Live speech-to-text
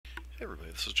Hey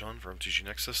everybody, this is John from MTG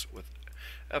Nexus with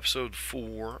episode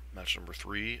 4, match number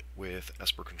 3 with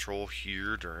Esper Control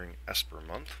here during Esper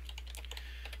month.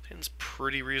 Seems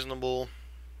pretty reasonable.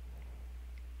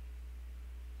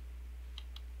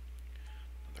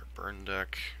 Another burn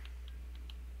deck.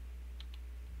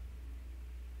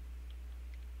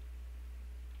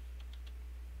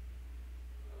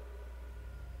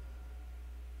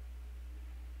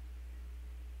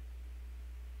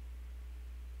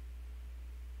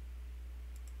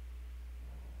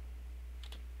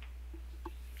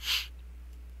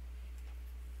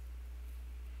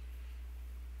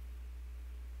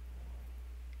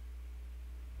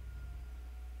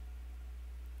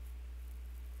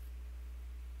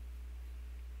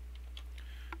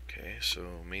 Okay, so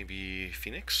maybe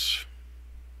Phoenix.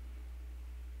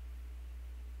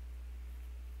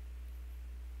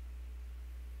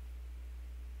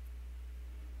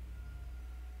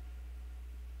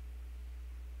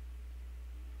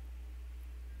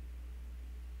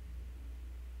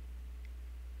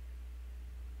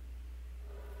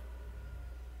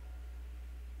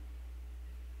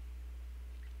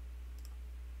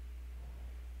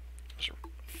 That's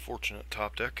a fortunate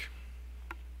top deck.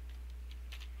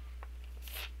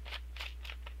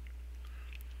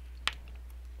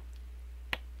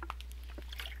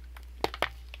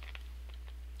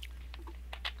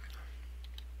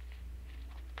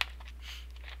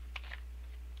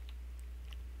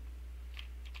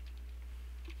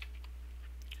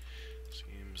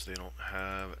 Seems they don't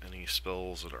have any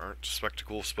spells that aren't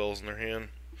spectacle spells in their hand.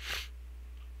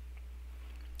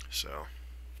 So,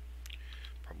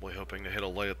 probably hoping to hit a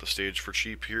light at the stage for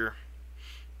cheap here.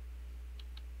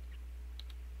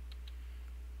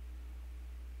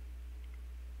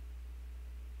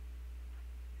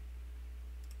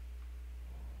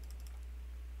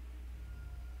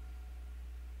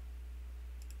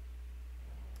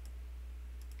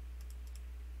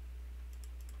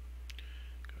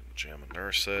 Jam and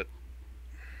nurse it.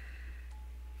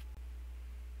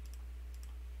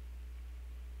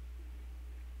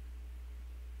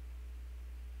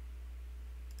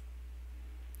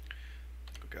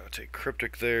 We gotta take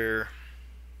Cryptic there.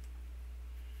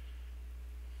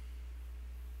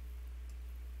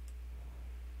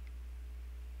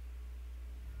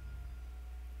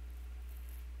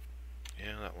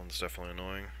 Yeah, that one's definitely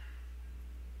annoying.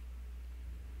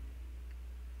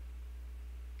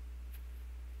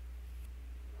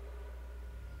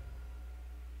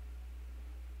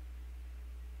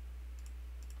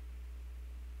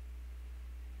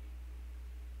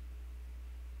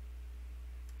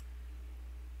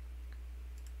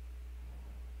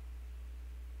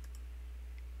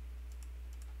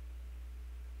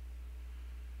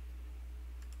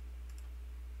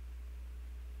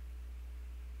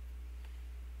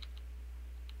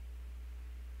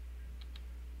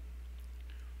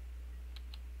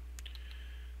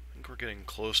 I think we're getting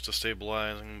close to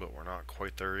stabilizing, but we're not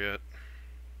quite there yet.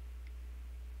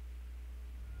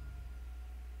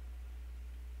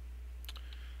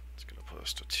 It's gonna put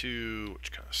us to 2,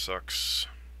 which kind of sucks.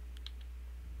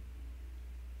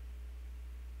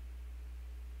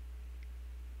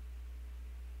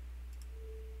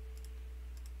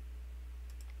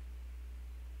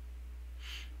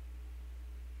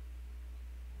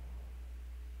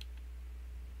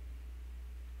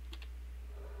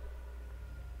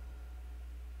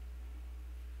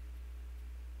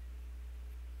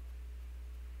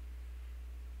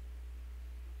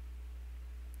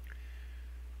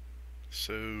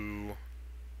 So,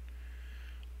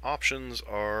 options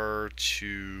are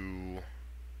to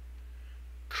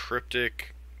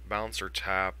Cryptic, bounce or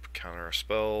tap, counter a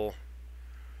spell,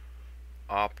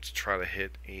 opt to try to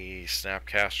hit a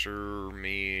Snapcaster,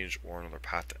 Mage, or another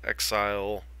Path to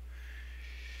Exile,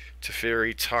 to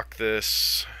Fairy tuck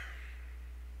this,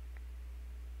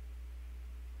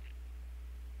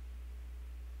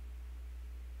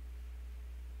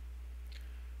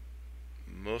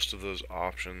 most of those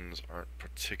options aren't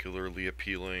particularly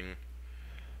appealing.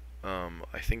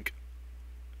 I think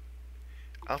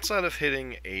outside of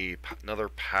hitting another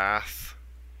path,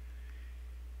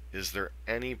 is there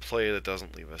any play that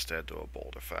doesn't leave us dead to a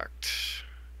bolt effect?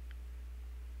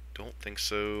 Don't think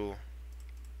so.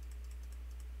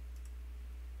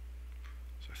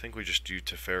 So I think we just do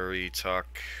Teferi,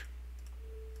 tuck.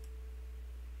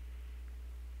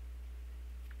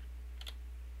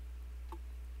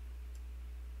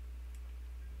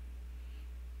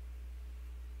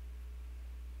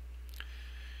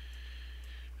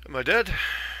 Am I dead?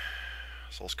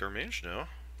 Soulscar Mage? No.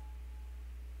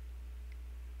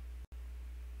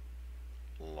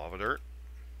 Lava Dirt.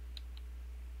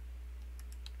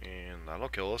 And that'll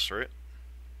kill us, right?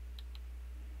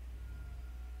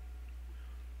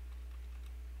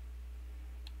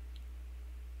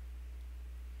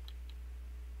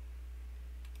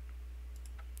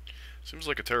 Seems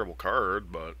like a terrible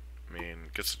card, but, I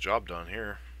mean, gets the job done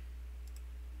here.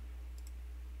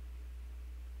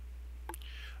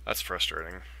 That's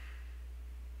frustrating.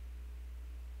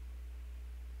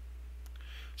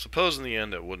 Suppose in the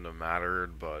end it wouldn't have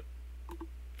mattered, but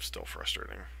still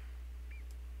frustrating.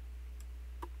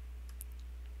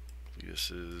 This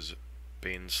is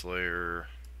Baneslayer,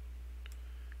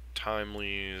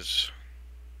 Timelies.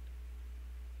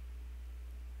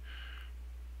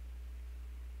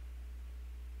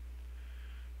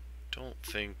 Don't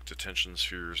think Detention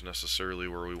Sphere is necessarily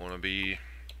where we want to be.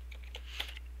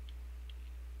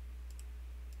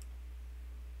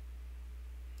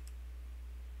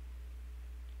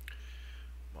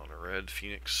 Mono Red,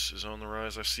 Phoenix is on the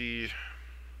rise, I see.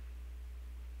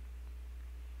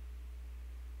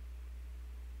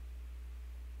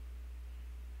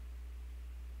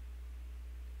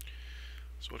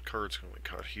 So what cards can we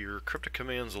cut here? Cryptic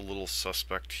Command's a little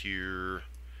suspect here.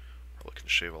 Probably can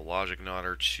shave a Logic Knot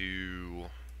or two.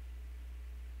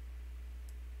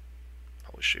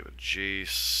 Probably shave a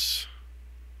Jace.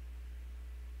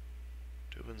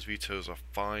 Dovin's Veto's a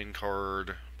fine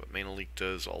card, but Mana Leak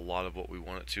does a lot of what we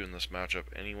want it to in this matchup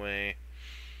anyway.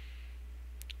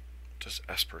 Does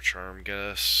Esper Charm get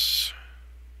us?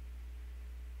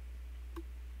 I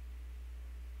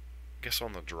guess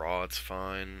on the draw it's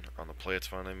fine. On the play it's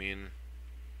fine, I mean.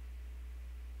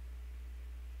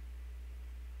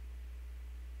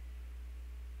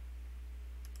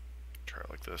 Try it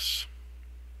like this.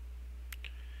 I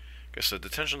guess a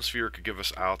Detention Sphere could give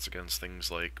us outs against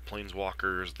things like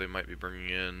Planeswalkers they might be bringing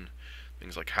in.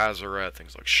 Things like Hazoret,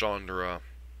 things like Chandra.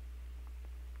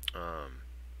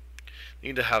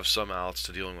 Need to have some outs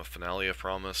to dealing with Finale of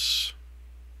Promise.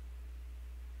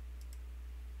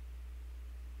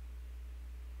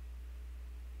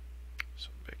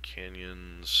 Some big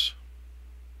canyons.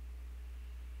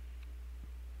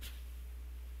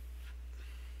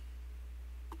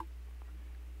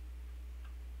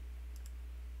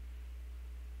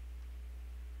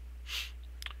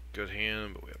 Good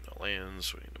hand, but we have no lands,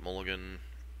 so we need to mulligan.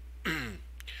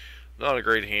 Not a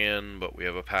great hand, but we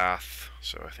have a path,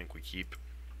 so I think we keep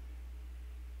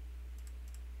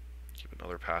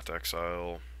another Path to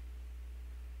Exile.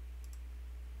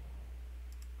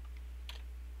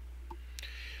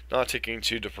 Not taking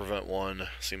 2 to prevent 1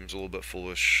 seems a little bit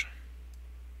foolish.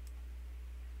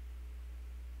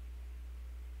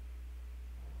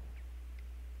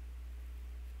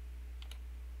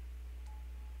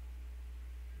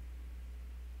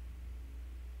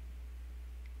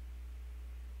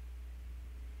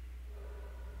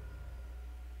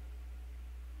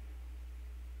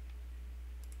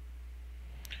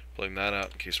 Playing that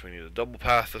out in case we need a double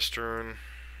path this turn.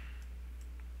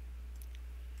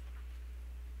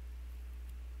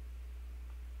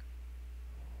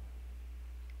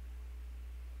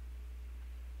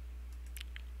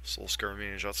 Soul Scar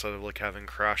Mage outside of like having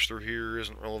Crash through here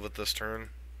isn't relevant this turn.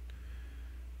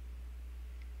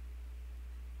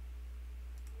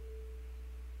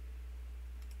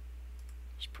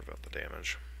 Just prevent the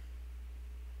damage.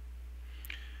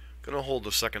 Gonna hold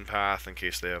the second path in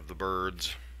case they have the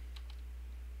birds.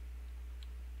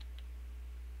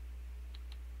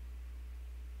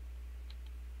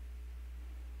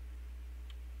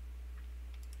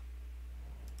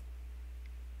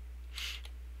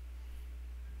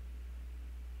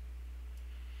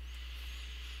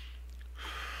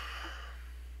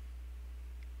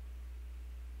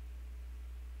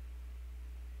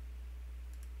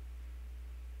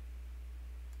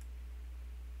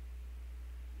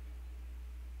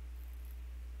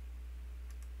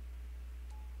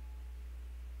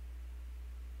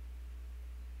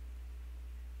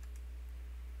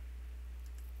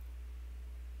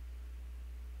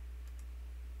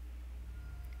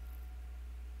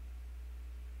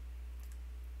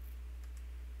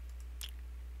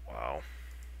 Wow.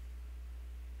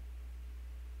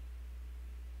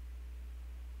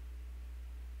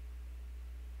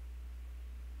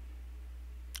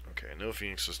 Okay, no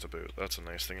Phoenixes to boot. That's a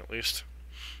nice thing at least.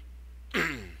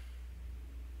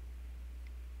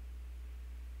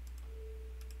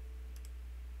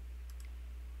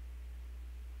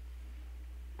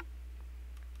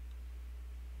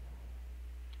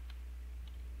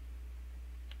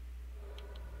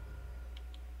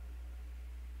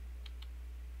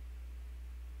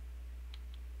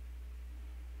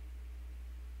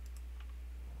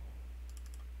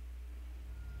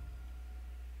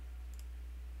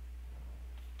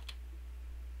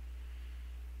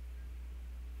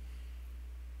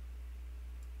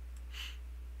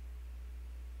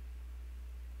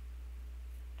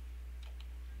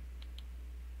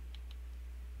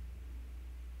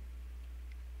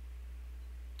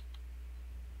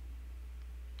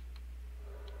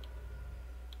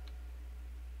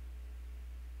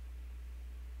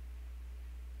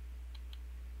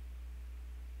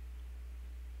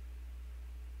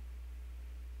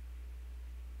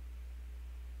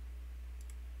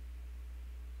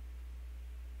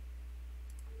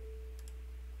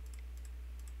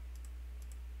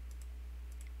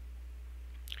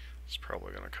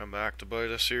 probably going to come back to bite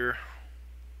us here.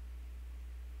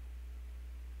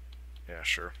 Yeah,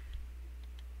 sure.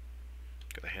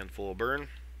 Got a handful of burn.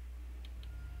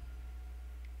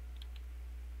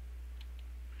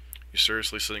 You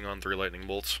seriously sitting on 3 lightning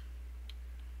bolts?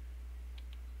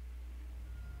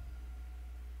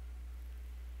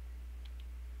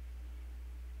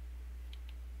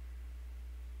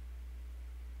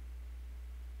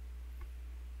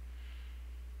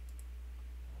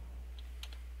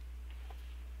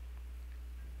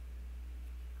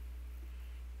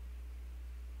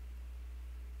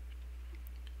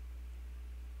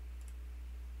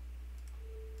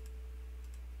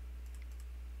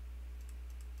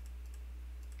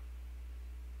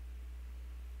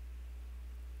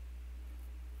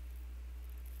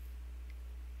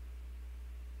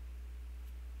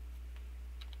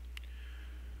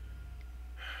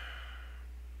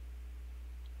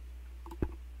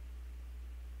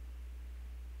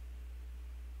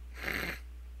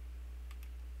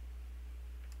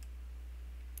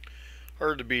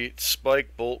 Hard to beat.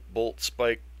 Spike, bolt, bolt,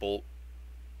 spike, bolt.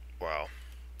 Wow.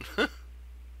 And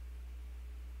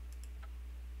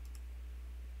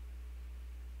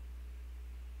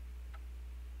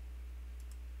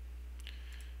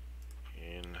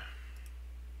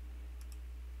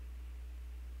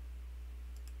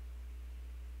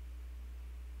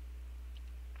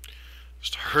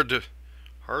just hard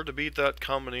to beat that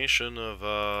combination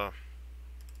of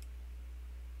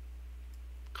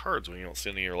cards when you don't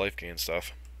see any of your life gain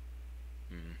stuff.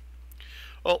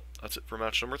 Well, that's it for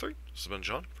match number 3. This has been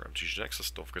John from MTG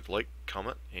Nexus. Don't forget to like,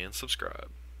 comment, and subscribe.